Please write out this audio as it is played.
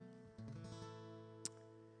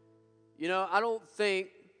I don't think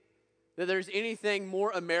that there's anything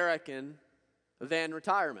more American than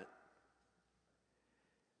retirement.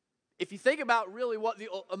 If you think about really what the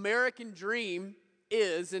American dream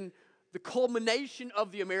is and the culmination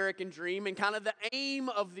of the American dream and kind of the aim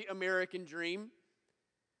of the American dream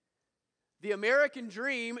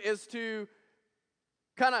is to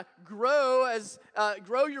kind of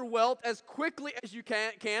grow your wealth as quickly as you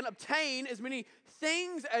can, obtain as many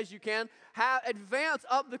things as you can, advance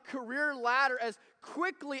up the career ladder as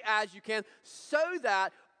quickly as you can, so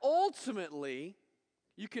that ultimately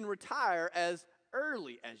you can retire as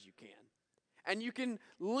early as you can. And you can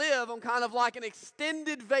live on kind of like an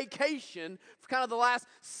extended vacation for kind of the last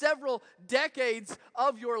several decades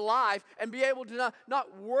of your life and be able to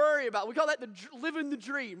not worry about, we call that living the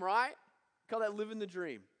dream, right? We call that living the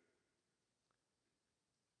dream.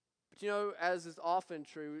 But as is often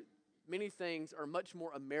true, many things are much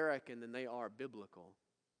more American than they are biblical.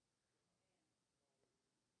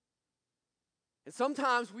 And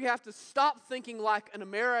sometimes we have to stop thinking like an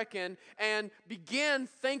American and begin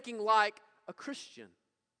thinking like a Christian.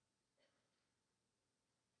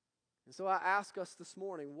 And so I ask us this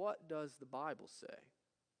morning, what does the Bible say?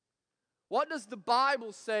 What does the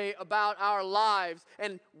Bible say about our lives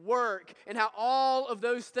and work and how all of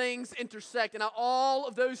those things intersect and how all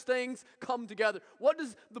of those things come together? What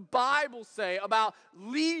does the Bible say about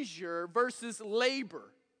leisure versus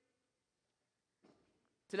labor?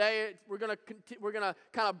 Today, we're going to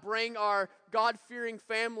kind of bring our God-fearing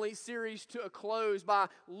family series to a close by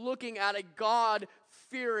looking at a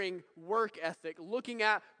God-fearing work ethic, looking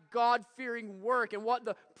at God-fearing work and what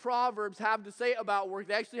the Proverbs have to say about work.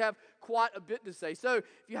 They actually have quite a bit to say. So, if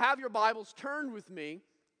you have your Bibles, turn with me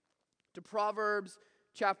to Proverbs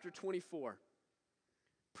chapter 24.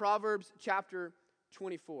 Proverbs chapter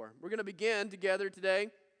 24. We're going to begin together today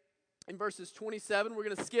in verses 27. We're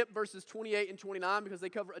going to skip verses 28 and 29 because they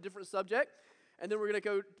cover a different subject. And then we're going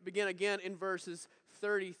to begin again in verses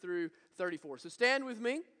 30 through 34. So stand with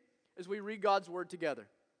me as we read God's word together.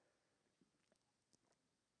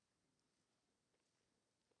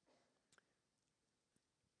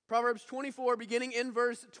 Proverbs 24, beginning in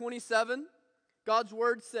verse 27, God's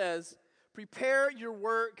word says, "Prepare your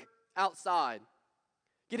work outside.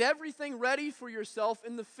 Get everything ready for yourself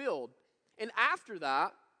in the field. And after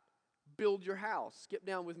that, build your house." Skip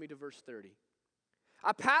down with me to verse 30.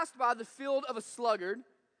 "I passed by the field of a sluggard,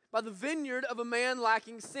 by the vineyard of a man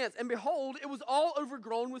lacking sense, and behold, it was all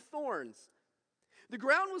overgrown with thorns. The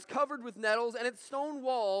ground was covered with nettles, and its stone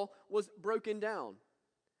wall was broken down.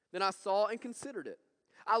 Then I saw and considered it.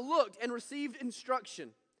 I looked and received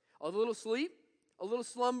instruction. A little sleep, a little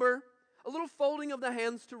slumber, a little folding of the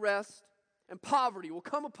hands to rest, and poverty will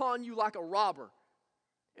come upon you like a robber,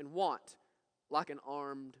 and want like an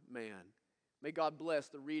armed man." May God bless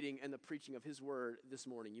the reading and the preaching of His word this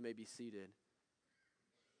morning. You may be seated.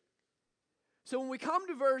 So when we come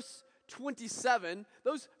to verse 27,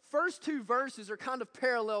 those first two verses are kind of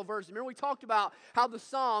parallel verses. Remember we talked about how the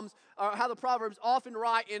Psalms, or how the Proverbs often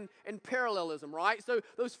write in parallelism, right? So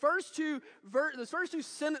those first two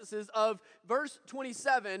sentences of verse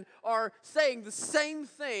 27 are saying the same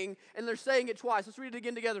thing, and they're saying it twice. Let's read it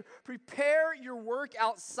again together. "Prepare your work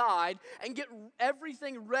outside and get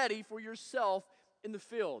everything ready for yourself in the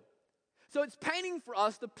field." So it's painting for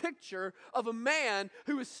us the picture of a man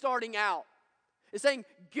who is starting out. It's saying,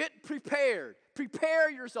 get prepared. Prepare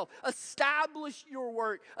yourself. Establish your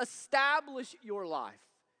work. Establish your life.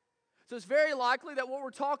 So it's very likely that what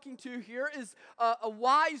we're talking to here is a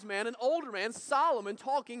wise man, an older man, Solomon,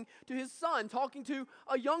 talking to his son, talking to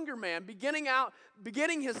a younger man,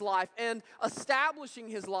 beginning his life and establishing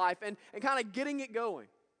his life and kind of getting it going.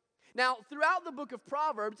 Now, throughout the book of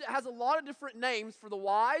Proverbs, it has a lot of different names for the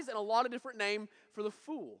wise and a lot of different names for the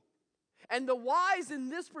fool. And the wise in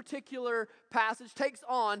this particular passage takes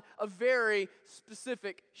on a very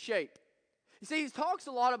specific shape. You see, he talks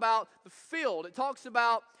a lot about the field. It talks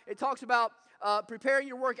about preparing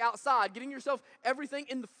your work outside, getting yourself everything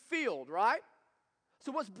in the field, right?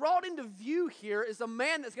 So what's brought into view here is a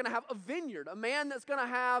man that's going to have a vineyard, a man that's going to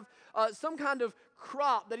have some kind of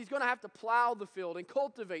crop that he's going to have to plow the field and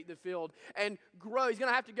cultivate the field and grow. He's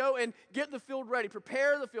going to have to go and get the field ready,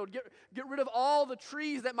 prepare the field, get rid of all the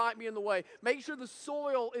trees that might be in the way, make sure the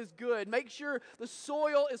soil is good, make sure the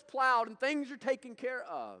soil is plowed and things are taken care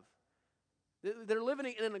of. They're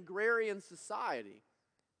living in an agrarian society.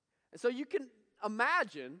 And so you can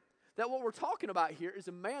imagine that what we're talking about here is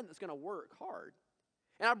a man that's going to work hard.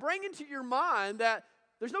 And I bring into your mind that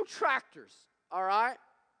there's no tractors, all right?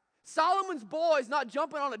 Solomon's boy is not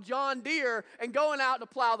jumping on a John Deere and going out to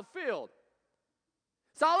plow the field.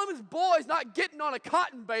 Solomon's boy's not getting on a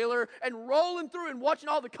cotton baler and rolling through and watching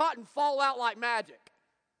all the cotton fall out like magic.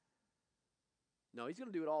 No, he's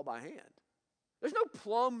going to do it all by hand. There's no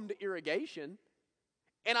plumbed irrigation.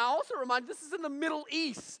 And I also remind you, this is in the Middle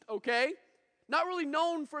East, okay? Not really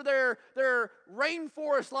known for their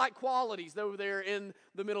rainforest-like qualities over there in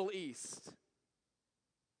the Middle East.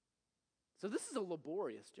 So this is a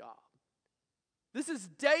laborious job. This is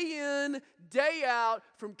day in, day out,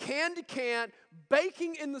 from can to can,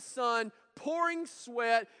 baking in the sun, pouring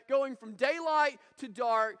sweat, going from daylight to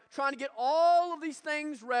dark, trying to get all of these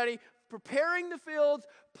things ready, preparing the fields,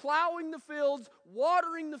 plowing the fields,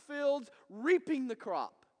 watering the fields, reaping the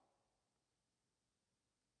crop.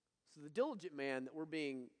 So the diligent man that we're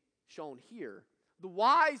being shown here, the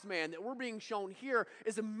wise man that we're being shown here,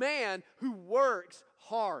 is a man who works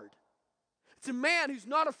hard. It's a man who's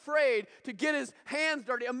not afraid to get his hands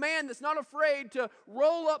dirty, a man that's not afraid to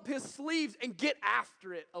roll up his sleeves and get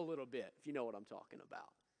after it a little bit, if you know what I'm talking about.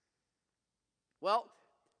 Well,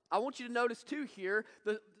 I want you to notice too here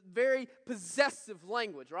the very possessive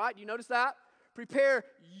language, right? Do you notice that? Prepare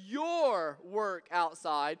your work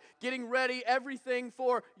outside, getting ready everything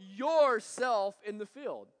for yourself in the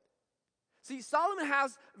field. See, Solomon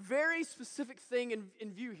has a very specific thing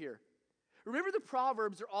in view here. Remember, the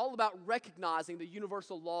Proverbs are all about recognizing the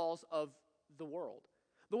universal laws of the world.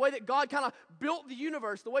 The way that God kind of built the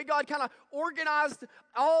universe, the way God kind of organized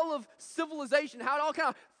all of civilization, how it all kind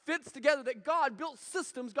of fits together, that God built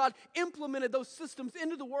systems, God implemented those systems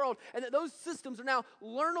into the world, and that those systems are now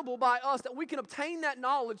learnable by us, that we can obtain that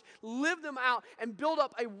knowledge, live them out, and build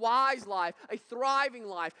up a wise life, a thriving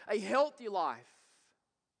life, a healthy life.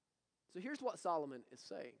 So here's what Solomon is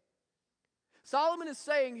saying. Solomon is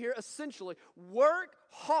saying here, essentially, work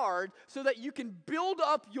hard so that you can build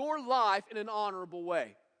up your life in an honorable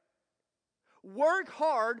way. Work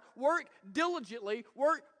hard, work diligently,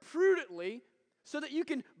 work prudently, so that you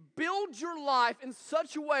can build your life in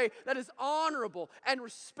such a way that is honorable and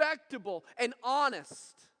respectable and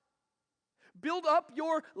honest. Build up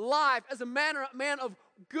your life as a man of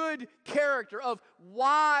good character, of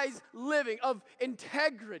wise living, of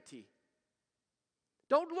integrity.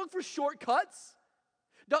 Don't look for shortcuts.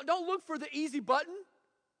 Don't look for the easy button.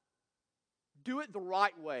 Do it the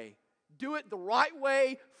right way. Do it the right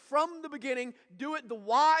way from the beginning. Do it the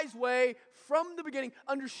wise way from the beginning.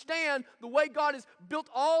 Understand the way God has built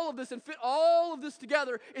all of this and fit all of this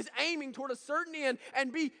together is aiming toward a certain end,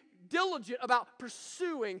 and be diligent about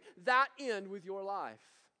pursuing that end with your life.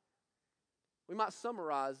 We might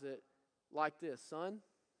summarize it like this: son,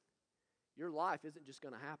 your life isn't just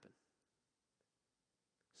going to happen.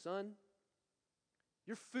 Son,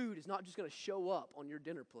 your food is not just going to show up on your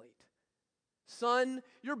dinner plate. Son,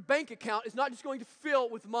 your bank account is not just going to fill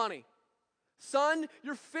with money. Son,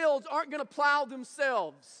 your fields aren't going to plow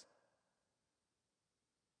themselves.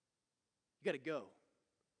 You got to go.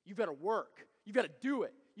 You've got to work. You've got to do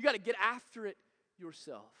it. You got to get after it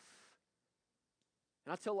yourself.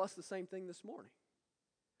 And I tell us the same thing this morning.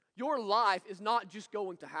 Your life is not just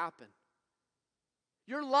going to happen.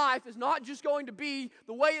 Your life is not just going to be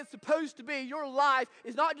the way it's supposed to be. Your life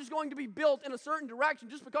is not just going to be built in a certain direction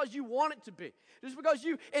just because you want it to be, just because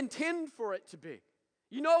you intend for it to be.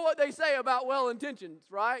 You know what they say about well intentions,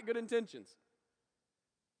 right? Good intentions.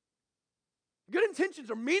 Good intentions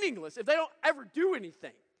are meaningless if they don't ever do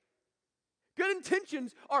anything. Good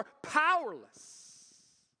intentions are powerless.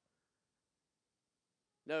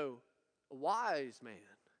 No, a wise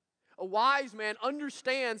man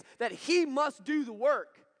understands that he must do the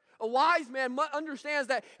work. A wise man understands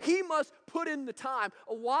that he must put in the time.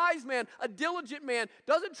 A wise man, a diligent man,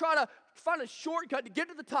 doesn't try to find a shortcut to get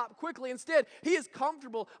to the top quickly. Instead, he is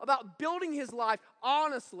comfortable about building his life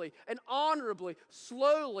honestly and honorably,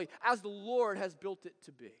 slowly, as the Lord has built it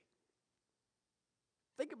to be.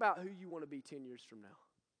 Think about who you want to be 10 years from now.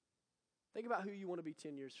 Think about who you want to be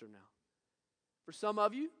 10 years from now. For some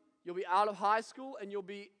of you, you'll be out of high school and you'll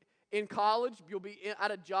be in college, you'll be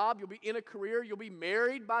at a job, you'll be in a career, you'll be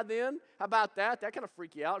married by then. How about that? That kind of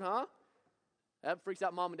freak you out, huh? That freaks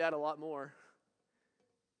out mom and dad a lot more.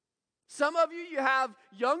 Some of you have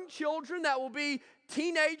young children that will be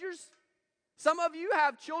teenagers. Some of you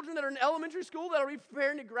have children that are in elementary school that will be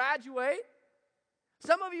preparing to graduate.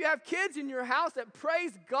 Some of you have kids in your house that,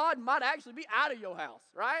 praise God, might actually be out of your house,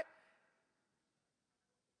 right?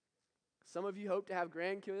 Some of you hope to have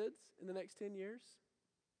grandkids in the next 10 years.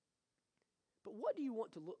 But what do you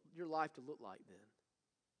want your life to look like then?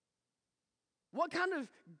 What kind of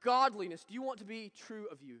godliness do you want to be true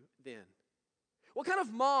of you then? What kind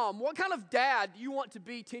of mom, what kind of dad do you want to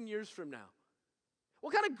be 10 years from now?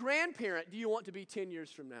 What kind of grandparent do you want to be 10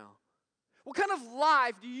 years from now? What kind of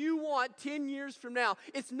life do you want 10 years from now?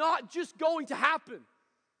 It's not just going to happen.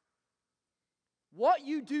 What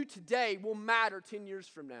you do today will matter 10 years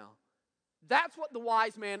from now. That's what the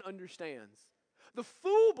wise man understands. The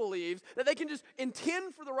fool believes that they can just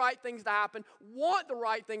intend for the right things to happen, want the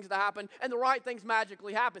right things to happen, and the right things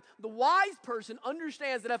magically happen. The wise person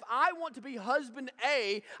understands that if I want to be husband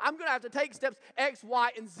A, I'm going to have to take steps X, Y,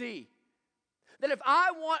 and Z. That if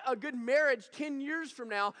I want a good marriage 10 years from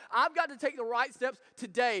now, I've got to take the right steps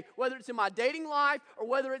today, whether it's in my dating life or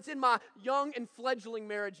whether it's in my young and fledgling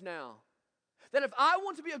marriage now. That if I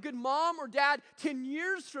want to be a good mom or dad 10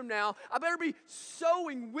 years from now, I better be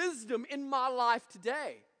sowing wisdom in my life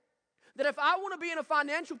today. That if I want to be in a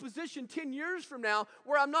financial position 10 years from now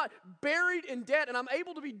where I'm not buried in debt and I'm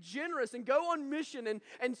able to be generous and go on mission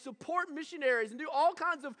and support missionaries and do all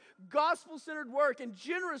kinds of gospel-centered work and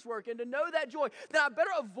generous work and to know that joy, then I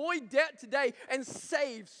better avoid debt today and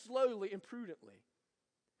save slowly and prudently.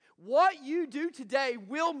 What you do today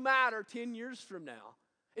will matter 10 years from now.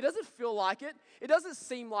 It doesn't feel like it. It doesn't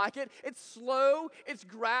seem like it. It's slow. It's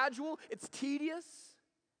gradual. It's tedious.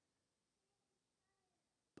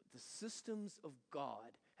 But the systems of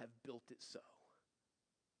God have built it so.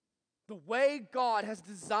 The way God has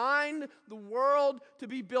designed the world to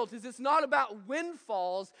be built is it's not about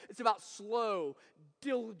windfalls. It's about slow,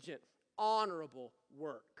 diligent, honorable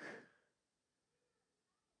work.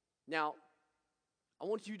 Now, I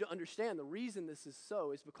want you to understand the reason this is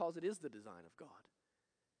so is because it is the design of God.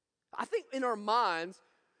 I think in our minds,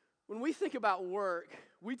 when we think about work,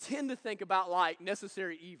 we tend to think about like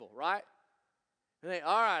necessary evil, right? And think,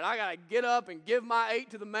 all right, I got to get up and give my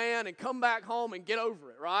 8 to the man and come back home and get over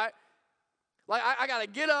it, right? Like I got to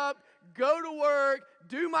get up, go to work,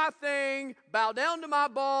 do my thing, bow down to my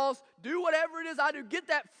boss, do whatever it is I do, get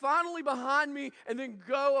that finally behind me, and then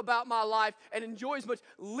go about my life and enjoy as much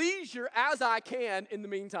leisure as I can in the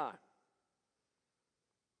meantime.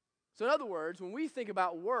 So in other words, when we think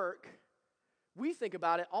about work, we think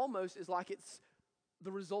about it almost as like it's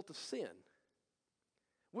the result of sin.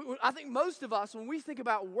 I think most of us, when we think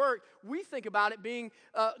about work, we think about it being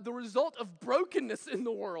the result of brokenness in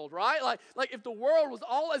the world, right? Like if the world was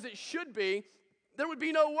all as it should be, there would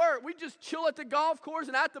be no work. We'd just chill at the golf course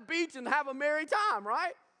and at the beach and have a merry time,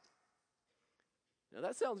 right? Now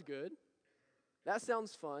that sounds good. That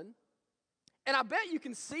sounds fun. And I bet you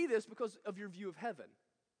can see this because of your view of heaven.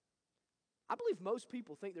 I believe most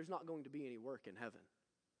people think there's not going to be any work in heaven.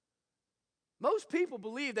 Most people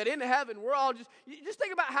believe that in heaven, we're all just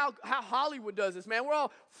think about how Hollywood does this, man. We're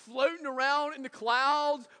all floating around in the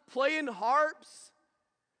clouds, playing harps.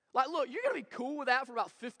 Like, look, you're going to be cool with that for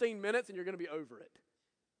about 15 minutes and you're going to be over it.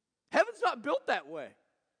 Heaven's not built that way.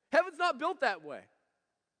 Heaven's not built that way.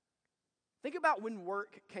 Think about when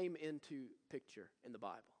work came into picture in the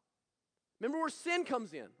Bible. Remember where sin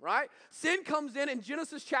comes in, right? Sin comes in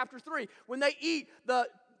Genesis chapter 3 when they eat the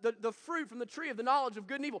fruit from the tree of the knowledge of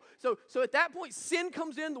good and evil. So at that point, sin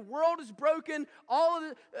comes in. The world is broken. All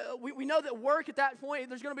of we know that work at that point,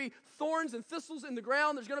 there's going to be thorns and thistles in the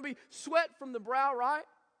ground. There's going to be sweat from the brow, right?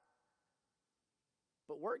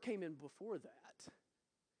 But work came in before that.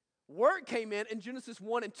 Work came in Genesis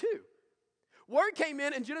 1 and 2. Word came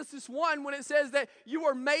in Genesis 1 when it says that you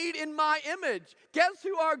are made in my image. Guess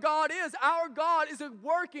who our God is? Our God is a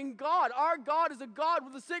working God. Our God is a God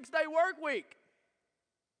with a 6-day work week.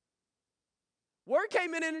 Word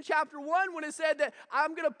came in chapter 1 when it said that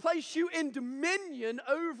I'm going to place you in dominion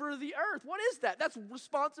over the earth. What is that? That's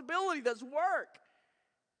responsibility. That's work.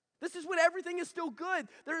 This is when everything is still good.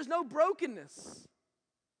 There is no brokenness.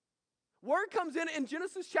 Word comes in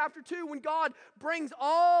Genesis chapter 2 when God brings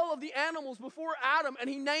all of the animals before Adam and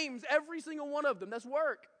he names every single one of them. That's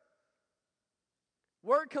work.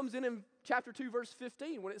 Word comes in chapter 2 verse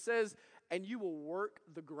 15 when it says, and you will work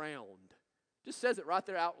the ground. Just says it right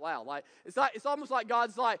there out loud. Like it's almost like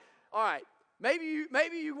God's like, all right, maybe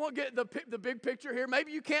you won't get the big picture here.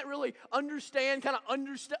 Maybe you can't really understand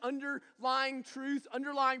underlying truth,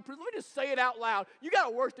 underlying proof. Let me just say it out loud. You got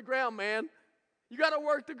to work the ground, man. You got to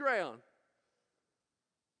work the ground.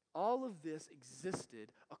 All of this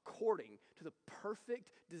existed according to the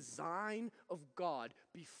perfect design of God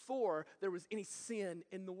before there was any sin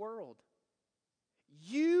in the world.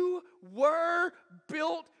 You were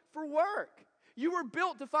built for work. You were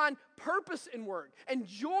built to find purpose in work and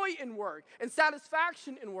joy in work and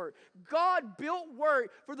satisfaction in work. God built work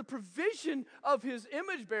for the provision of his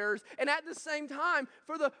image bearers and at the same time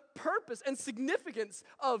for the purpose and significance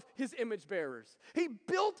of his image bearers. He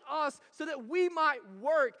built us so that we might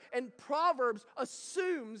work, and Proverbs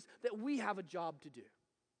assumes that we have a job to do.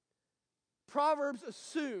 Proverbs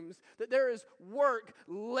assumes that there is work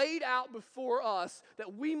laid out before us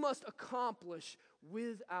that we must accomplish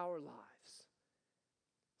with our lives.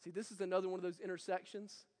 See, this is another one of those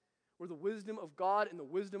intersections where the wisdom of God and the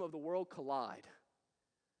wisdom of the world collide.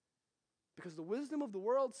 Because the wisdom of the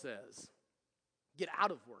world says, get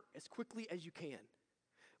out of work as quickly as you can.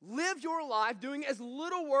 Live your life doing as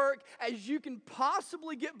little work as you can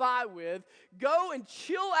possibly get by with. Go and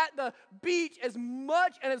chill at the beach as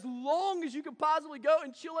much and as long as you can possibly go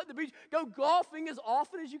and chill at the beach. Go golfing as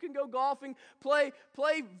often as you can go golfing. Play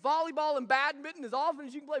volleyball and badminton as often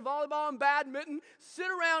as you can play volleyball and badminton. Sit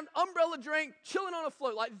around, umbrella drink, chilling on a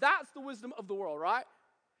float. Like, that's the wisdom of the world, right?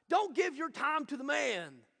 Don't give your time to the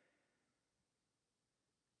man.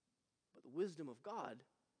 But the wisdom of God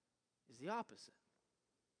is the opposite.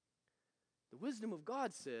 The wisdom of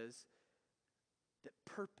God says that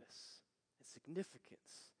purpose and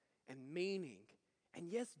significance and meaning and,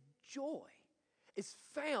 yes, joy is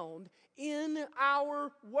found in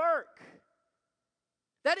our work.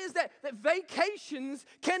 That is that vacations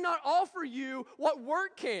cannot offer you what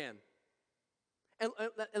work can. And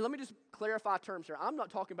let me just clarify terms here. I'm not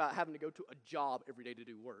talking about having to go to a job every day to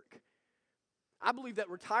do work. I believe that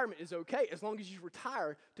retirement is okay as long as you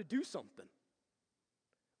retire to do something.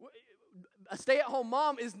 A stay-at-home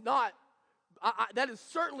mom is not, that is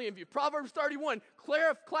certainly in view. Proverbs 31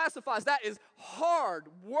 classifies that as hard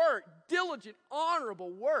work, diligent,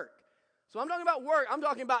 honorable work. So I'm talking about work, I'm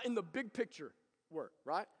talking about in the big picture work,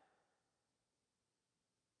 right?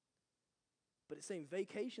 But it's saying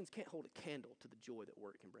vacations can't hold a candle to the joy that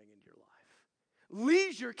work can bring into your life.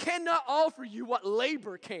 Leisure cannot offer you what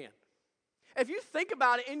labor can. If you think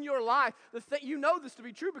about it in your life, you know this to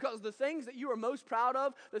be true because the things that you are most proud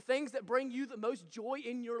of, the things that bring you the most joy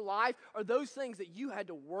in your life are those things that you had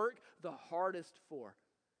to work the hardest for.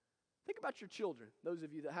 Think about your children, those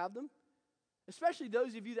of you that have them, especially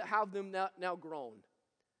those of you that have them now grown.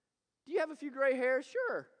 Do you have a few gray hairs?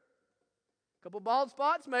 Sure. A couple bald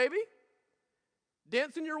spots, maybe.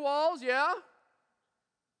 Dents in your walls, yeah.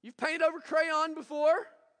 You've painted over crayon before,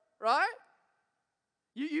 right?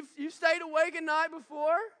 You've stayed awake at night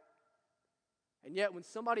before. And yet when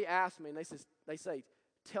somebody asks me and they say,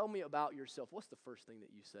 tell me about yourself, what's the first thing that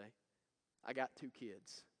you say? I got 2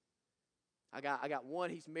 kids. I got one,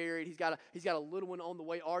 he's married, he's got a little one on the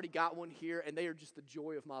way, already got one here, and they are just the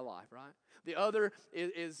joy of my life, right? The other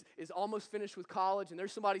is almost finished with college, and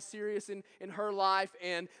there's somebody serious in her life,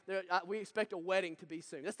 and we expect a wedding to be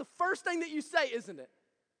soon. That's the first thing that you say, isn't it?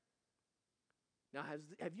 Now,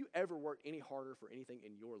 have you ever worked any harder for anything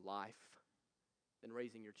in your life than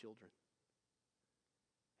raising your children?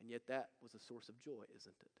 And yet that was a source of joy,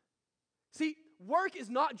 isn't it? See, work is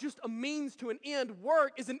not just a means to an end.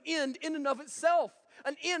 Work is an end in and of itself.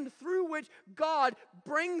 An end through which God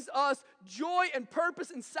brings us joy and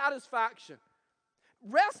purpose and satisfaction.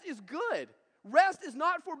 Rest is good. Rest is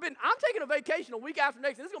not forbidden. I'm taking a vacation a week after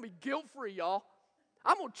next, and it's going to be guilt-free, y'all.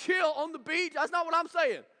 I'm going to chill on the beach. That's not what I'm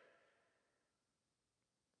saying.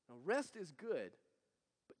 Now, rest is good,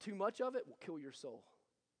 but too much of it will kill your soul.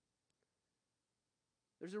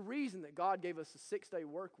 There's a reason that God gave us a 6-day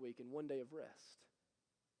work week and 1 day of rest.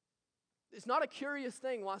 It's not a curious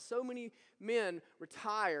thing why so many men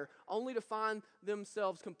retire only to find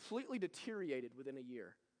themselves completely deteriorated within a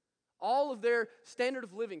year. All of their standard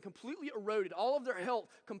of living completely eroded. All of their health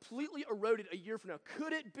completely eroded a year from now.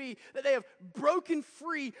 Could it be that they have broken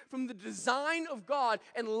free from the design of God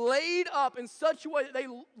and laid up in such a way that they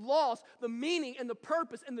lost the meaning and the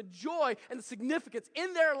purpose and the joy and the significance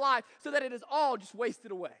in their life so that it is all just wasted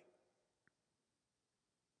away?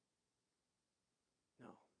 No.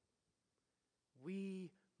 We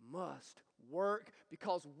must work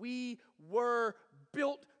because we were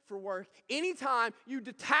built for work. Anytime you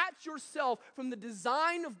detach yourself from the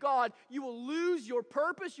design of God, you will lose your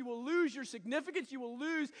purpose, you will lose your significance, you will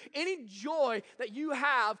lose any joy that you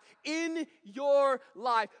have in your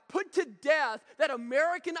life. Put to death that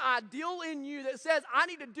American ideal in you that says, I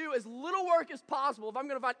need to do as little work as possible if I'm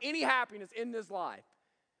going to find any happiness in this life.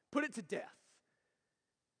 Put it to death.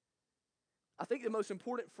 I think the most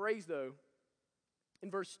important phrase, though,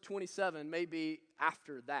 in verse 27 may be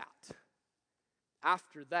after that.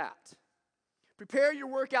 After that. Prepare your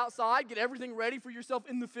work outside, get everything ready for yourself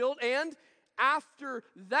in the field, and after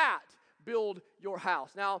that, build your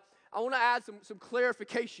house. Now, I want to add some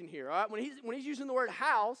clarification here. All right? When he's using the word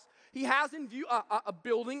house, he has in view a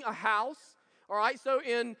building, a house. All right, so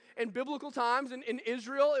in biblical times, in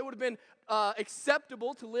Israel, it would have been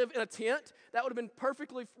acceptable to live in a tent. That would have been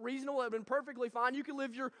perfectly reasonable. That would have been perfectly fine. You could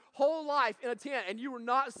live your whole life in a tent, and you were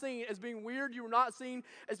not seen as being weird. You were not seen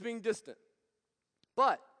as being distant.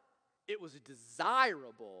 But it was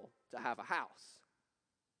desirable to have a house.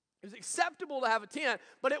 It was acceptable to have a tent,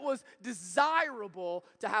 but it was desirable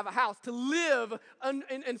to have a house, to live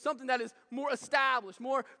in something that is more established,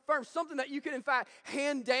 more firm, something that you can, in fact,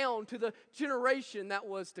 hand down to the generation that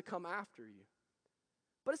was to come after you.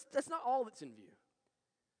 But that's not all that's in view.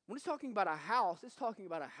 When it's talking about a house, it's talking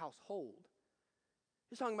about a household.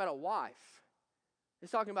 It's talking about a wife.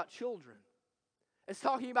 It's talking about children. It's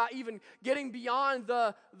talking about even getting beyond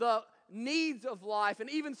the needs of life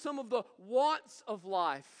and even some of the wants of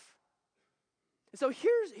life. And so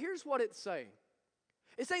here's what it's saying.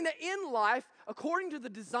 It's saying that in life, according to the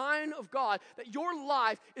design of God, that your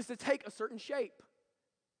life is to take a certain shape.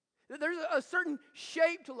 That there's a certain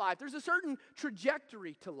shape to life. There's a certain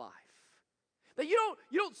trajectory to life. That you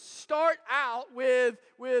don't start out with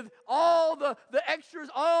all the extras,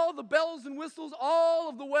 all the bells and whistles, all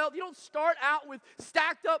of the wealth. You don't start out with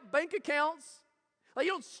stacked up bank accounts. Like,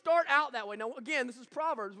 you don't start out that way. Now, again, this is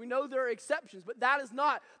Proverbs. We know there are exceptions, but that is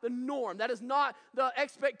not the norm. That is not the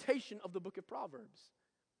expectation of the book of Proverbs.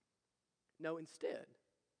 No, instead,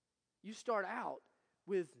 you start out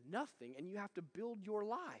with nothing and you have to build your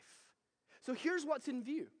life. So here's what's in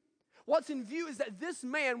view. What's in view is that this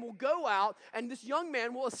man will go out and this young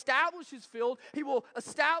man will establish his field. He will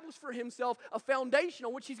establish for himself a foundation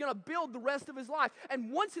on which he's going to build the rest of his life.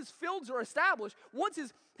 And once his fields are established, once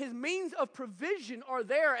his means of provision are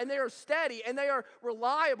there and they are steady and they are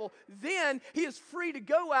reliable, then he is free to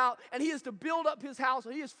go out and he is to build up his house.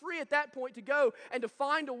 He is free at that point to go and to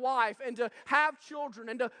find a wife and to have children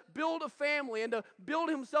and to build a family and to build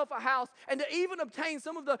himself a house and to even obtain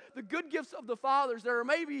some of the good gifts of the fathers that are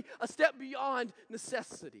maybe a step beyond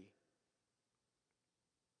necessity.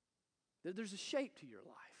 There's a shape to your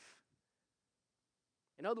life.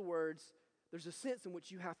 In other words, there's a sense in which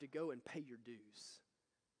you have to go and pay your dues.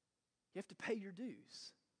 You have to pay your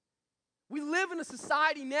dues. We live in a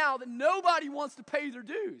society now that nobody wants to pay their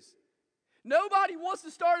dues. Nobody wants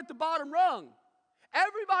to start at the bottom rung.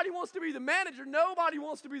 Everybody wants to be the manager. Nobody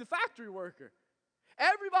wants to be the factory worker.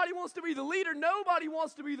 Everybody wants to be the leader. Nobody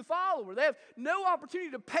wants to be the follower. They have no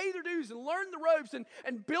opportunity to pay their dues and learn the ropes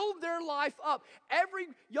and build their life up. Every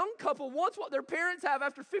young couple wants what their parents have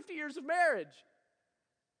after 50 years of marriage.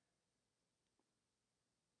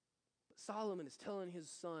 Solomon is telling his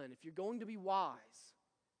son, if you're going to be wise,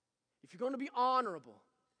 if you're going to be honorable,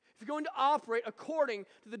 if you're going to operate according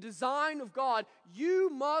to the design of God,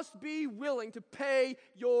 you must be willing to pay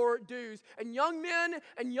your dues. And young men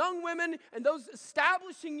and young women and those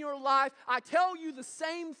establishing your life, I tell you the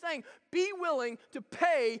same thing. Be willing to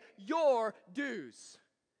pay your dues.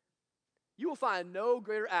 You will find no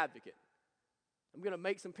greater advocate. I'm going to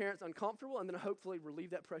make some parents uncomfortable and then hopefully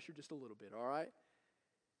relieve that pressure just a little bit, all right?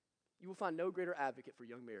 You will find no greater advocate for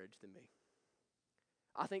young marriage than me.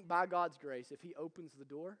 I think by God's grace, if he opens the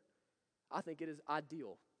door, I think it is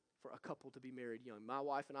ideal for a couple to be married young. My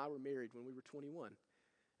wife and I were married when we were 21.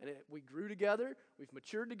 And we grew together. We've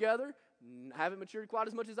matured together. Haven't matured quite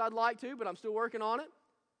as much as I'd like to, but I'm still working on it.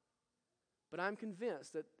 But I'm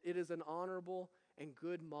convinced that it is an honorable and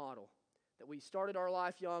good model. That we started our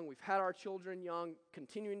life young, we've had our children young,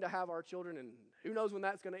 continuing to have our children, and who knows when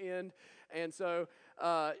that's going to end. And so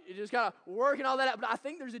you just kind of working all that out. But I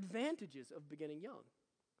think there's advantages of beginning young.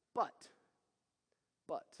 But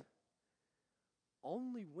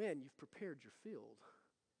only when you've prepared your field.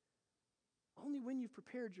 Only when you've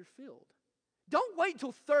prepared your field. Don't wait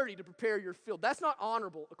till 30 to prepare your field. That's not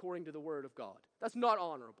honorable according to the Word of God. That's not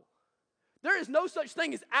honorable. There is no such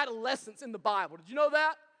thing as adolescence in the Bible. Did you know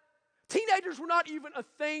that? Teenagers were not even a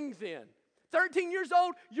thing then. 13 years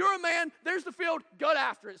old, you're a man, there's the field, go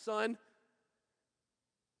after it, son.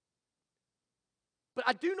 But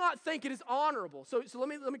I do not think it is honorable. So let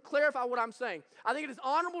me clarify what I'm saying. I think it is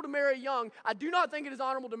honorable to marry young. I do not think it is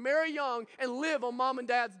honorable to marry young and live on mom and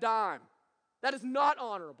dad's dime. That is not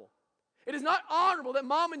honorable. It is not honorable that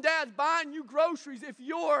mom and dad's buying you groceries if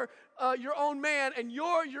you're your own man and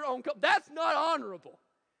you're your own couple. That's not honorable.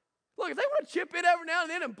 Look, if they want to chip in every now and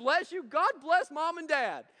then and bless you, God bless mom and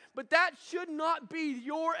dad. But that should not be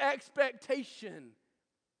your expectation.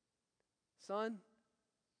 Son,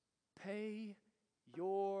 pay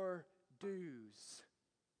your dues.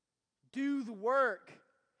 Do the work.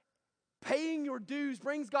 Paying your dues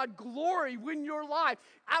brings God glory in your life.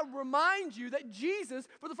 I remind you that Jesus,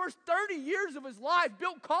 for the first 30 years of his life,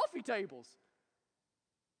 built coffee tables.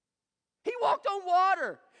 He walked on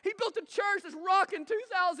water. He built a church that's rocking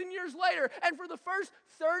 2,000 years later. And for the first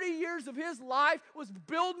 30 years of his life was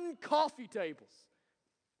building coffee tables.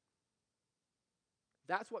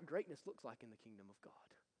 That's what greatness looks like in the kingdom of God.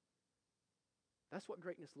 That's what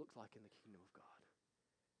greatness looks like in the kingdom of God.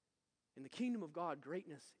 In the kingdom of God,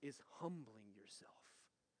 greatness is humbling yourself.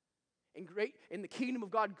 In the kingdom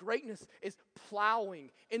of God, greatness is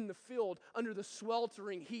plowing in the field under the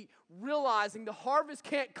sweltering heat, realizing the harvest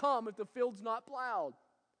can't come if the field's not plowed.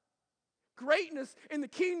 Greatness in the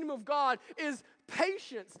kingdom of God is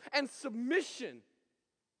patience and submission.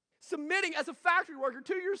 Submitting as a factory worker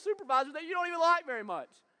to your supervisor that you don't even like very much.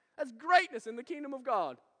 That's greatness in the kingdom of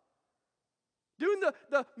God. Doing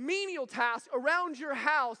the menial task around your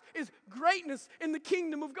house is greatness in the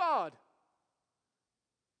kingdom of God.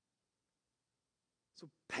 So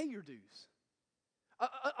pay your dues.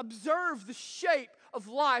 Observe the shape of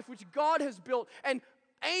life which God has built and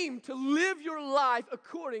aim to live your life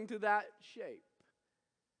according to that shape.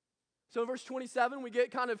 So in verse 27, we get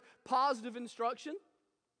kind of positive instruction.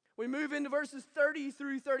 We move into verses 30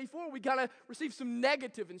 through 34, we kind of receive some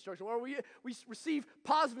negative instruction, or we receive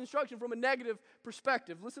positive instruction from a negative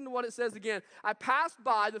perspective. Listen to what it says again. I passed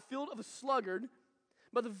by the field of a sluggard,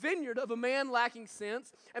 but the vineyard of a man lacking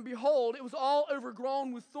sense, and behold, it was all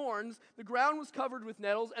overgrown with thorns, the ground was covered with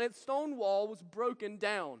nettles, and its stone wall was broken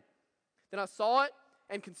down. Then I saw it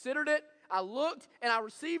and considered it. I looked, and I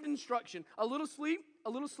received instruction. A little sleep, a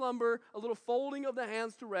little slumber, a little folding of the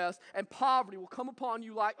hands to rest, and poverty will come upon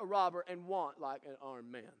you like a robber, and want like an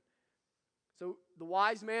armed man. So the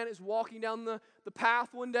wise man is walking down the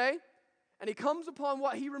path one day, and he comes upon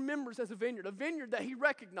what he remembers as a vineyard that he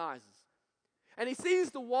recognizes. And he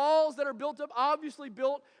sees the walls that are built up, obviously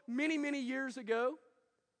built many, many years ago,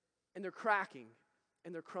 and they're cracking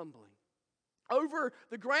and they're crumbling. Over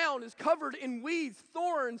the ground is covered in weeds.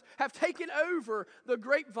 Thorns have taken over the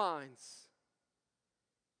grapevines.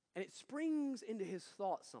 And it springs into his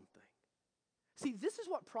thought something. See, this is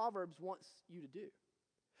what Proverbs wants you to do.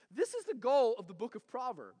 This is the goal of the book of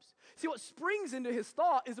Proverbs. See, what springs into his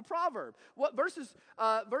thought is a proverb. What verses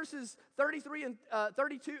 33 and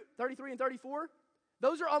 34,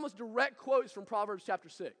 those are almost direct quotes from Proverbs chapter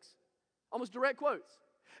 6. Almost direct quotes.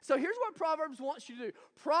 So here's what Proverbs wants you to do.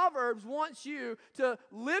 Proverbs wants you to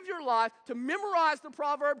live your life, to memorize the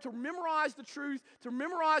proverb, to memorize the truth, to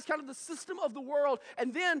memorize kind of the system of the world,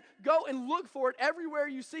 and then go and look for it everywhere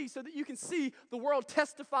you see so that you can see the world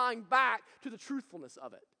testifying back to the truthfulness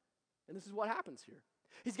of it. And this is what happens here.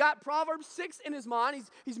 He's got Proverbs 6 in his mind.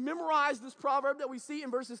 He's memorized this proverb that we see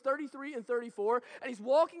in verses 33 and 34. And he's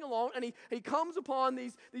walking along and he comes upon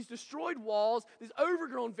these destroyed walls, this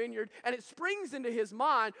overgrown vineyard, and it springs into his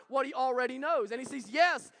mind what he already knows. And he says,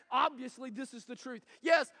 yes, obviously this is the truth.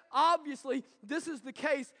 Yes, obviously this is the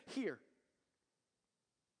case here.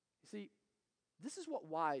 You see, this is what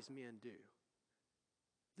wise men do.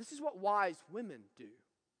 This is what wise women do.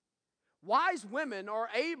 Wise women are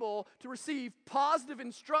able to receive positive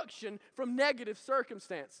instruction from negative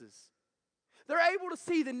circumstances. They're able to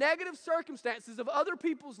see the negative circumstances of other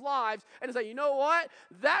people's lives and to say, you know what?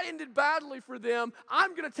 That ended badly for them.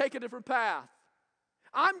 I'm going to take a different path.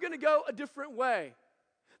 I'm going to go a different way.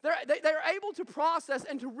 They're able to process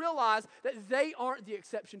and to realize that they aren't the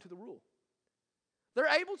exception to the rule. They're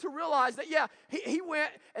able to realize that, yeah, he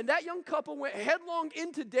went, and that young couple went headlong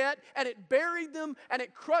into debt, and it buried them, and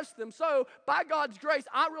it crushed them. So, by God's grace,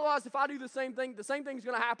 I realize if I do the same thing is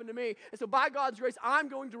going to happen to me. And so, by God's grace, I'm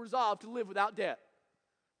going to resolve to live without debt.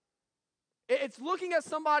 It's looking at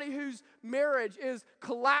somebody whose marriage is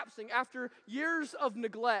collapsing after years of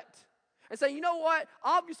neglect and saying, you know what,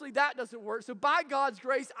 obviously that doesn't work. So, by God's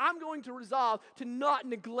grace, I'm going to resolve to not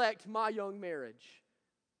neglect my young marriage.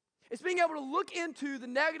 It's being able to look into the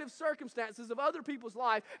negative circumstances of other people's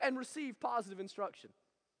life and receive positive instruction.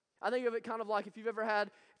 I think of it kind of like if you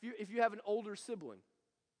have an older sibling.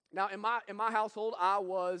 Now, in my household, I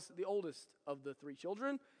was the oldest of the 3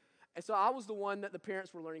 children, and so I was the one that the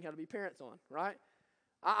parents were learning how to be parents on, right?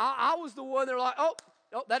 I was the one that were like, oh,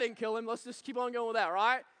 that didn't kill him. Let's just keep on going with that,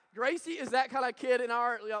 right? Gracie is that kind of kid in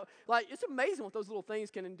our, like, it's amazing what those little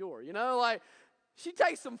things can endure, like, she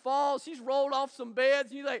takes some falls, she's rolled off some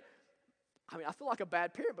beds, and you're like, I feel like a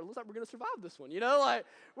bad parent, but it looks like we're going to survive this one. Like,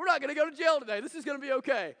 we're not going to go to jail today. This is going to be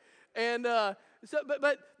okay. And I've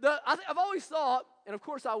always thought, and of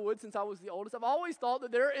course I would since I was the oldest, I've always thought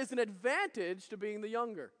that there is an advantage to being the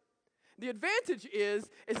younger. The advantage is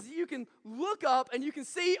that you can look up and you can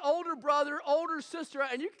see older brother, older sister,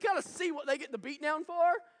 and you can kind of see what they get the beat down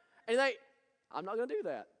for. And I'm not going to do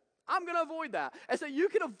that. I'm going to avoid that. And so you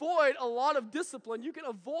can avoid a lot of discipline. You can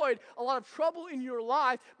avoid a lot of trouble in your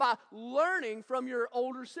life by learning from your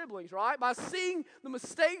older siblings, right? By seeing the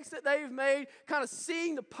mistakes that they've made, kind of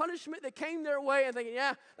seeing the punishment that came their way and thinking,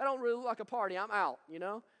 yeah, that don't really look like a party. I'm out,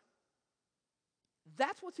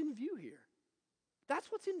 That's what's in view here. That's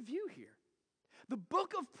what's in view here. The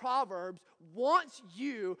book of Proverbs wants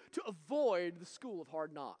you to avoid the school of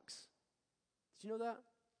hard knocks. Did you know that?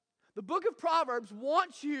 The book of Proverbs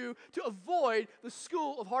wants you to avoid the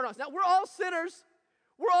school of hard knocks. Now, we're all sinners.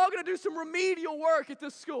 We're all going to do some remedial work at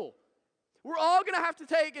this school. We're all going to have to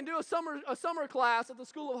take and do a summer class at the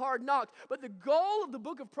school of hard knocks. But the goal of the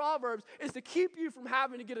book of Proverbs is to keep you from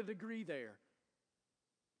having to get a degree there.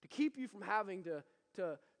 To keep you from having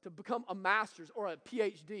to become a master's or a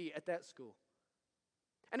PhD at that school.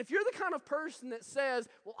 And if you're the kind of person that says,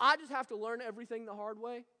 well, I just have to learn everything the hard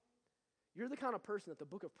way, you're the kind of person that the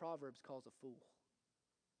book of Proverbs calls a fool.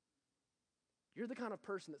 You're the kind of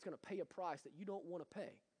person that's going to pay a price that you don't want to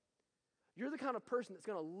pay. You're the kind of person that's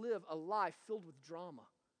going to live a life filled with drama.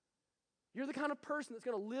 You're the kind of person that's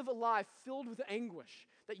going to live a life filled with anguish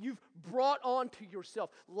that you've brought on to yourself.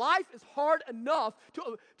 Life is hard enough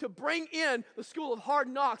to bring in the school of hard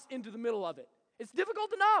knocks into the middle of it. It's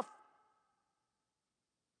difficult enough.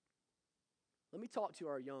 Let me talk to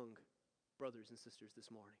our young brothers and sisters this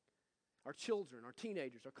morning. Our children, our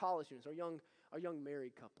teenagers, our college students, our young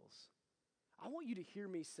married couples. I want you to hear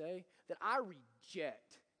me say that I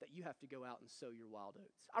reject that you have to go out and sow your wild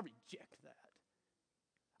oats. I reject that.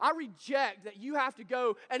 I reject that you have to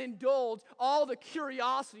go and indulge all the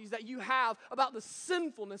curiosities that you have about the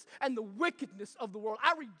sinfulness and the wickedness of the world.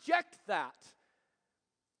 I reject that.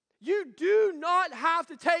 You do not have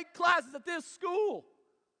to take classes at this school.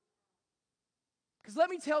 Because let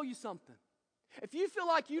me tell you something. If you feel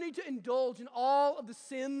like you need to indulge in all of the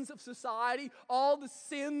sins of society, all the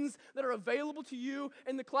sins that are available to you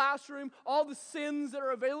in the classroom, all the sins that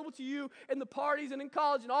are available to you in the parties and in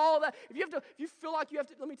college and all that, if you feel like you have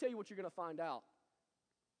to, let me tell you what you're going to find out.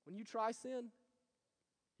 When you try sin,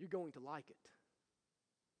 you're going to like it.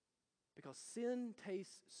 Because sin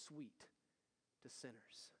tastes sweet to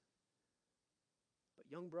sinners. But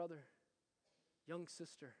young brother, young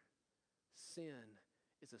sister, sin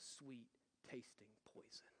is a sweet tasting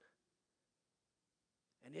poison.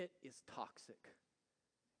 And it is toxic.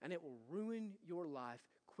 And it will ruin your life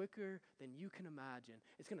quicker than you can imagine.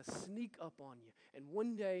 It's going to sneak up on you. And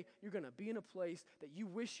one day you're going to be in a place that you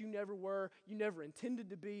wish you never were, you never intended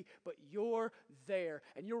to be, but you're there.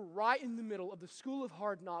 And you're right in the middle of the school of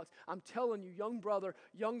hard knocks. I'm telling you, young brother,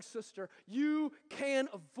 young sister, you can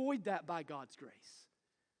avoid that by God's grace.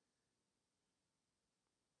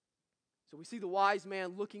 So we see the wise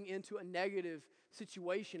man looking into a negative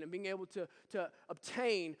situation and being able to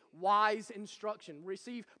obtain wise instruction,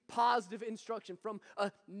 receive positive instruction from a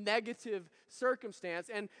negative circumstance.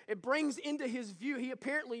 And it brings into his view, he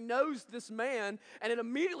apparently knows this man, and it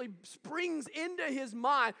immediately springs into his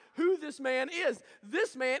mind who this man is.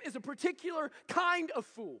 This man is a particular kind of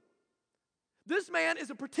fool. This man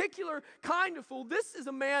is a particular kind of fool. This is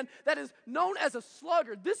a man that is known as a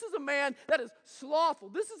sluggard. This is a man that is slothful.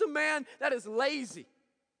 This is a man that is lazy.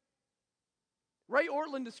 Ray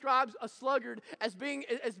Ortlund describes a sluggard as being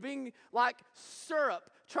like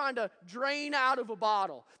syrup trying to drain out of a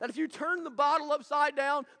bottle. That if you turn the bottle upside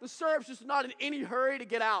down, the syrup's just not in any hurry to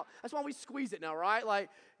get out. That's why we squeeze it now, right?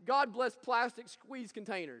 Like, God bless plastic squeeze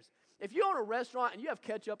containers. If you own a restaurant and you have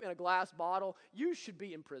ketchup in a glass bottle, you should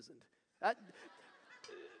be imprisoned.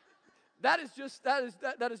 That is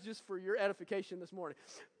just for your edification this morning.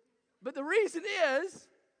 But the reason is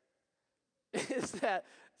that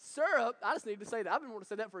syrup, I just need to say that. I've been wanting to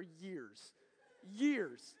say that for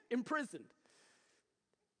years, imprisoned.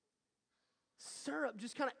 Syrup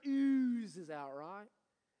just kind of oozes out, right?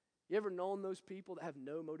 You ever known those people that have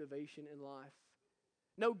no motivation in life?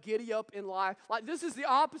 No giddy up in life? Like, this is the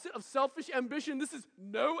opposite of selfish ambition. This is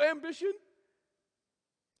no ambition.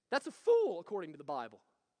 That's a fool, according to the Bible.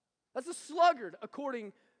 That's a sluggard,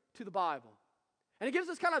 according to the Bible. And it gives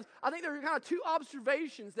us I think there are kind of two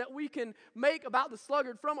observations that we can make about the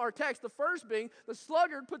sluggard from our text. The first being, the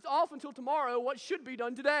sluggard puts off until tomorrow what should be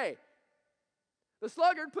done today. The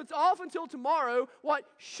sluggard puts off until tomorrow what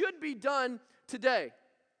should be done today.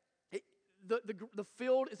 The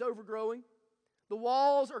field is overgrowing. The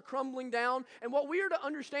walls are crumbling down. And what we are to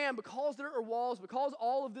understand, because there are walls, because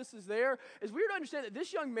all of this is there, is we are to understand that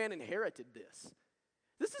this young man inherited this.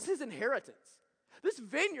 This is his inheritance. This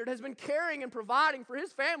vineyard has been caring and providing for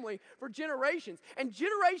his family for generations. And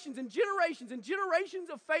generations and generations and generations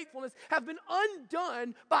of faithfulness have been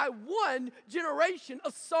undone by one generation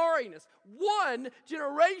of sorriness, one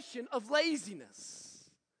generation of laziness.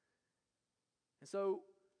 And so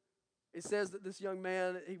it says that this young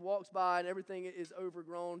man, he walks by and everything is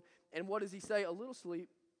overgrown. And what does he say? A little sleep,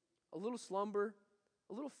 a little slumber,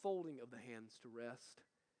 a little folding of the hands to rest.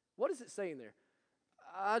 What is it saying there?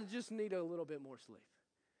 I just need a little bit more sleep.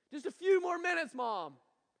 Just a few more minutes, Mom.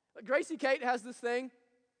 Gracie Kate has this thing.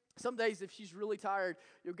 Some days, if she's really tired,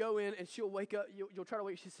 you'll go in and she'll wake up. You'll try to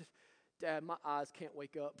wake. She says, "Dad, my eyes can't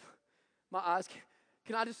wake up. My eyes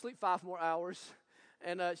can I just sleep 5 more hours?"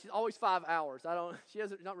 And she's always 5 hours.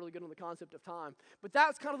 She's not really good on the concept of time. But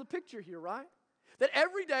that's kind of the picture here, right? That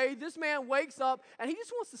every day this man wakes up and he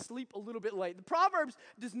just wants to sleep a little bit late. The Proverbs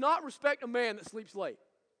does not respect a man that sleeps late.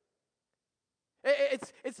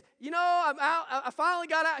 It's I'm out. I finally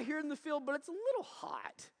got out here in the field, but it's a little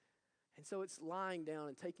hot. And so it's lying down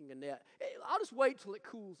and taking a nap. I'll just wait till it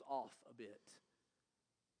cools off a bit.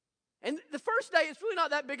 And the first day, it's really not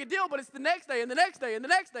that big a deal, but it's the next day and the next day and the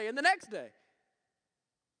next day and the next day.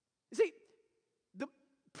 You see, the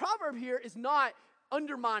proverb here is not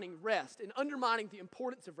undermining rest and undermining the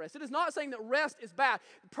importance of rest. It is not saying that rest is bad.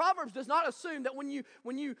 Proverbs does not assume that when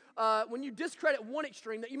you discredit one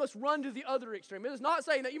extreme, that you must run to the other extreme. It is not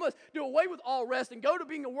saying that you must do away with all rest and go to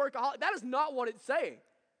being a workaholic. That is not what it's saying.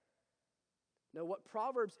 No, what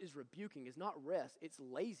Proverbs is rebuking is not rest. It's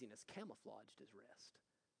laziness camouflaged as rest.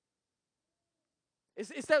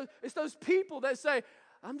 It's those people that say,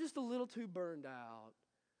 "I'm just a little too burned out.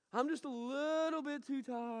 I'm just a little bit too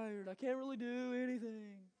tired. I can't really do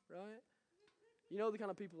anything," right? You know the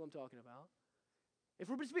kind of people I'm talking about. If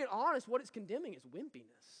we're just being honest, what it's condemning is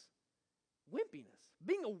wimpiness. Wimpiness.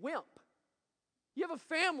 Being a wimp. You have a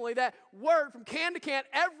family that work from can to can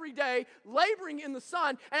every day, laboring in the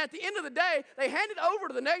sun, and at the end of the day, they hand it over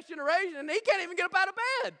to the next generation, and he can't even get up out of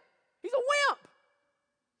bed. He's a wimp.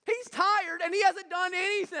 He's tired, and he hasn't done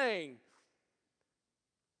anything.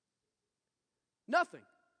 Nothing.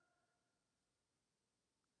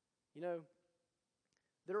 You know,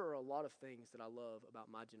 there are a lot of things that I love about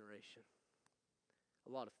my generation. A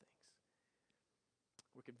lot of things.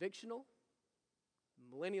 We're convictional.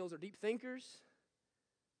 Millennials are deep thinkers.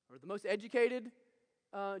 We're the most educated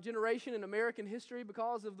generation in American history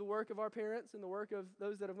because of the work of our parents and the work of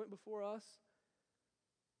those that have went before us.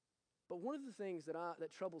 But one of the things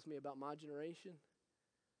that troubles me about my generation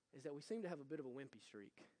is that we seem to have a bit of a wimpy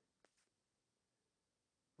streak.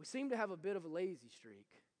 We seem to have a bit of a lazy streak.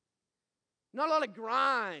 Not a lot of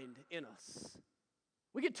grind in us.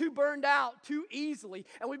 We get too burned out too easily,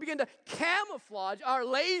 and we begin to camouflage our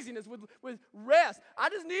laziness with rest. I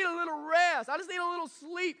just need a little rest. I just need a little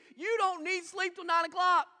sleep. You don't need sleep till 9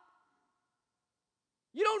 o'clock.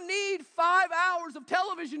 You don't need 5 hours of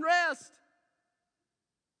television rest.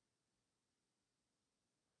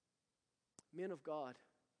 Men of God,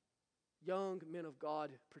 young men of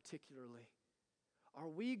God particularly, are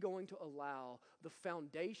we going to allow the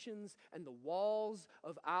foundations and the walls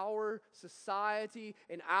of our society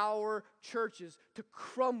and our churches to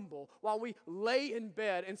crumble while we lay in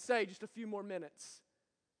bed and say just a few more minutes?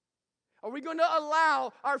 Are we going to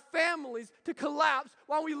allow our families to collapse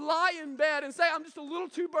while we lie in bed and say, "I'm just a little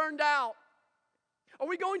too burned out"? Are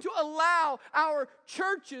we going to allow our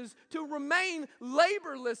churches to remain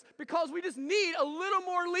laborless because we just need a little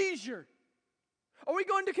more leisure? Are we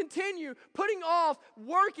going to continue putting off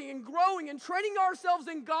working and growing and training ourselves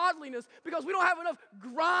in godliness because we don't have enough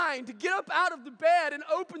grind to get up out of the bed and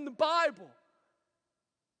open the Bible?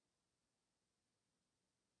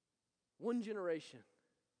 One generation,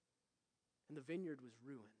 and the vineyard was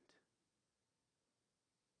ruined.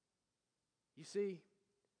 You see,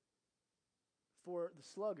 for the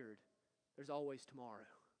sluggard, there's always tomorrow.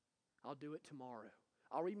 I'll do it tomorrow.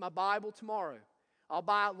 I'll read my Bible tomorrow. I'll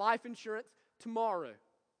buy life insurance tomorrow.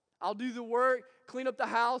 I'll do the work, clean up the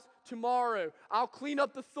house tomorrow. I'll clean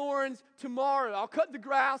up the thorns tomorrow. I'll cut the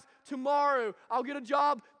grass tomorrow. I'll get a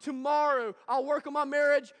job tomorrow. I'll work on my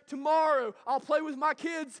marriage tomorrow. I'll play with my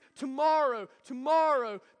kids tomorrow.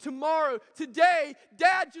 Today,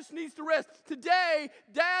 Dad just needs to rest. Today,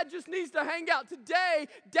 Dad just needs to hang out. Today,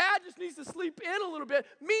 Dad just needs to sleep in a little bit.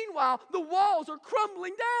 Meanwhile, the walls are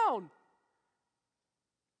crumbling down.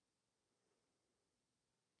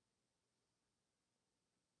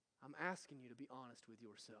 I'm asking you to be honest with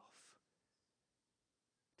yourself,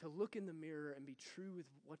 to look in the mirror and be true with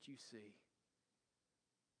what you see.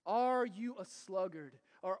 Are you a sluggard,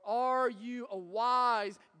 or are you a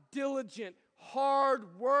wise, diligent,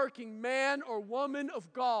 hard-working man or woman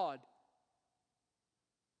of God?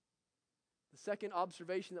 The second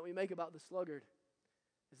observation that we make about the sluggard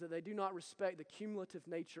is that they do not respect the cumulative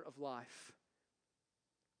nature of life,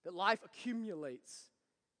 that life accumulates.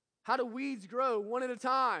 How do weeds grow? One at a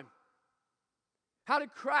time. How do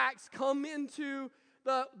cracks come into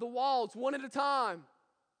the walls? One at a time.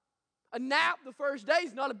 A nap the first day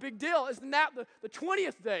is not a big deal. It's the nap the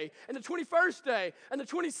 20th day and the 21st day and the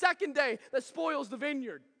 22nd day that spoils the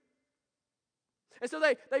vineyard. And so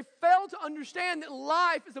they fail to understand that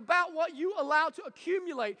life is about what you allow to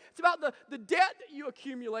accumulate. It's about the debt that you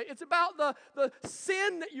accumulate. It's about the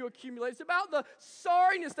sin that you accumulate. It's about the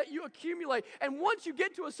sorriness that you accumulate. And once you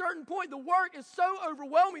get to a certain point, the work is so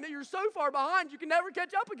overwhelming that you're so far behind you can never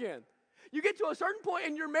catch up again. You get to a certain point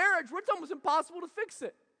in your marriage where it's almost impossible to fix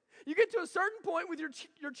it. You get to a certain point with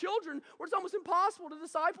your children where it's almost impossible to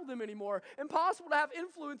disciple them anymore, impossible to have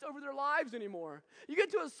influence over their lives anymore. You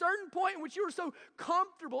get to a certain point in which you are so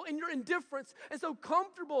comfortable in your indifference and so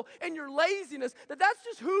comfortable in your laziness that that's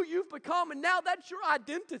just who you've become, and now that's your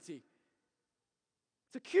identity.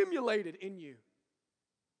 It's accumulated in you.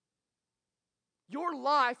 Your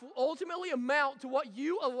life will ultimately amount to what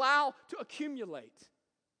you allow to accumulate.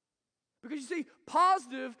 Because you see,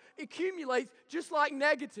 positive accumulates just like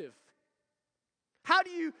negative. How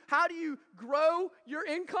do you grow your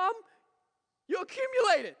income? You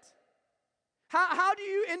accumulate it. How do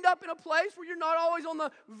you end up in a place where you're not always on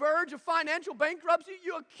the verge of financial bankruptcy?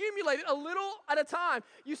 You accumulate it a little at a time.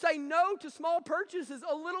 You say no to small purchases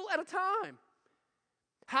a little at a time.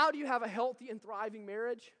 How do you have a healthy and thriving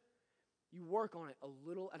marriage? You work on it a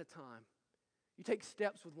little at a time. You take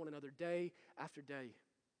steps with one another day after day.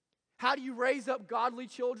 How do you raise up godly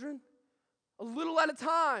children? A little at a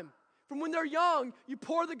time. From when they're young, you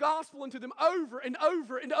pour the gospel into them over and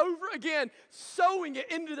over and over again, sowing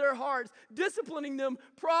it into their hearts, disciplining them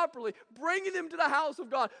properly, bringing them to the house of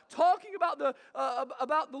God, talking about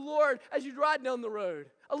the Lord as you drive down the road.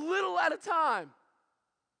 A little at a time.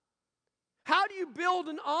 How do you build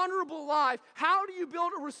an honorable life? How do you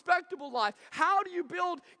build a respectable life? How do you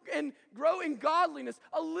build and grow in godliness?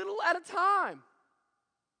 A little at a time.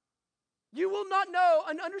 You will not know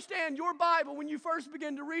and understand your Bible when you first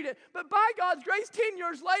begin to read it. But by God's grace, 10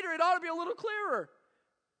 years later, it ought to be a little clearer.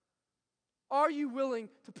 Are you willing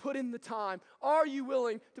to put in the time? Are you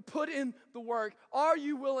willing to put in the work? Are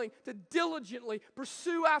you willing to diligently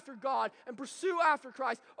pursue after God and pursue after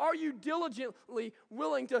Christ? Are you diligently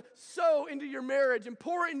willing to sow into your marriage and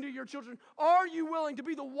pour into your children? Are you willing to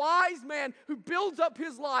be the wise man who builds up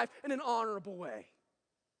his life in an honorable way?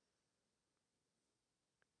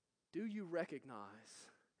 Do you recognize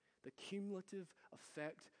the cumulative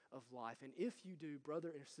effect of life? And if you do,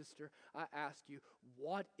 brother and sister, I ask you,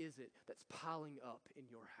 what is it that's piling up in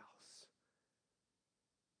your house?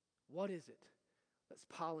 What is it that's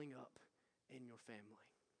piling up in your family?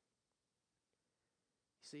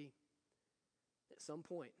 You see, at some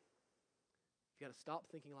point, you've got to stop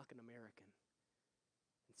thinking like an American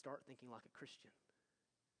and start thinking like a Christian.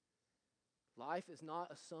 Life is not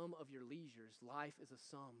a sum of your leisures. Life is a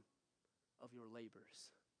sum of your labors.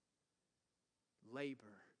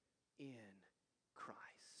 Labor in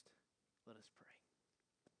Christ. Let us pray.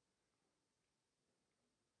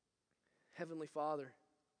 Heavenly Father,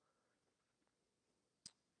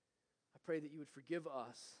 I pray that you would forgive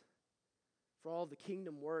us for all the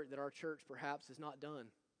kingdom work that our church perhaps has not done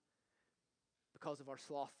because of our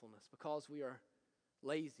slothfulness, because we are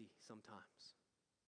lazy sometimes.